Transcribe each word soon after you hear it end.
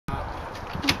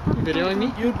You videoing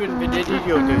me? You've been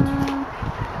videoed.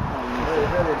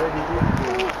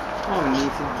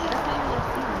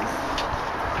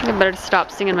 I better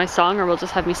stop singing my song or we'll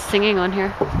just have me singing on here.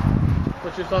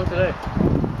 What's your song today?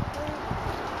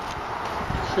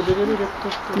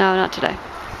 No, not today.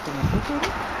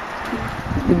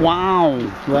 Wow,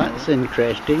 that's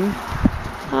interesting.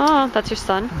 Oh, that's your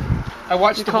son. I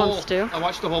watched You the call him whole. Stu? I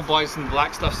watched the whole Boys in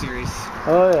Black Stuff series.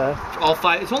 Oh yeah. All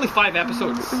 5. It's only 5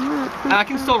 episodes, and I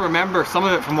can still remember some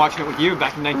of it from watching it with you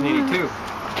back in 1982.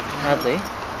 Hardly.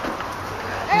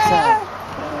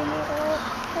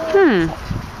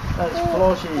 That's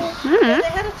Flossie's. They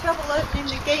had a trouble opening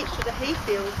the gates to the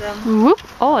hayfield. Whoop.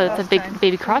 Oh, that's a big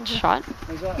baby crotch shot.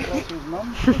 Is that Flossie's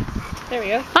mum? There we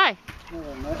go. Hi.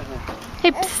 Never met her.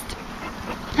 Hey, psst.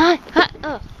 Hi. Hi.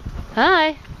 Oh. Hi.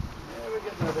 Yeah, we're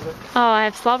getting rid of it. Oh, I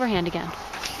have slobber hand again.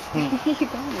 You're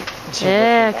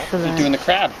Excellent. doing the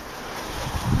crab.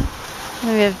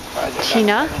 Then we have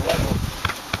Sheena.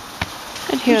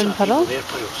 And here in Puddle.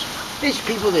 There's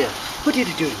people there. What are you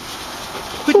doing?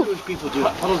 What are those people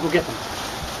doing? Puddle, go get them.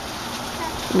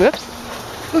 Whoops.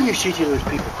 What do you say to those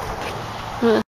people?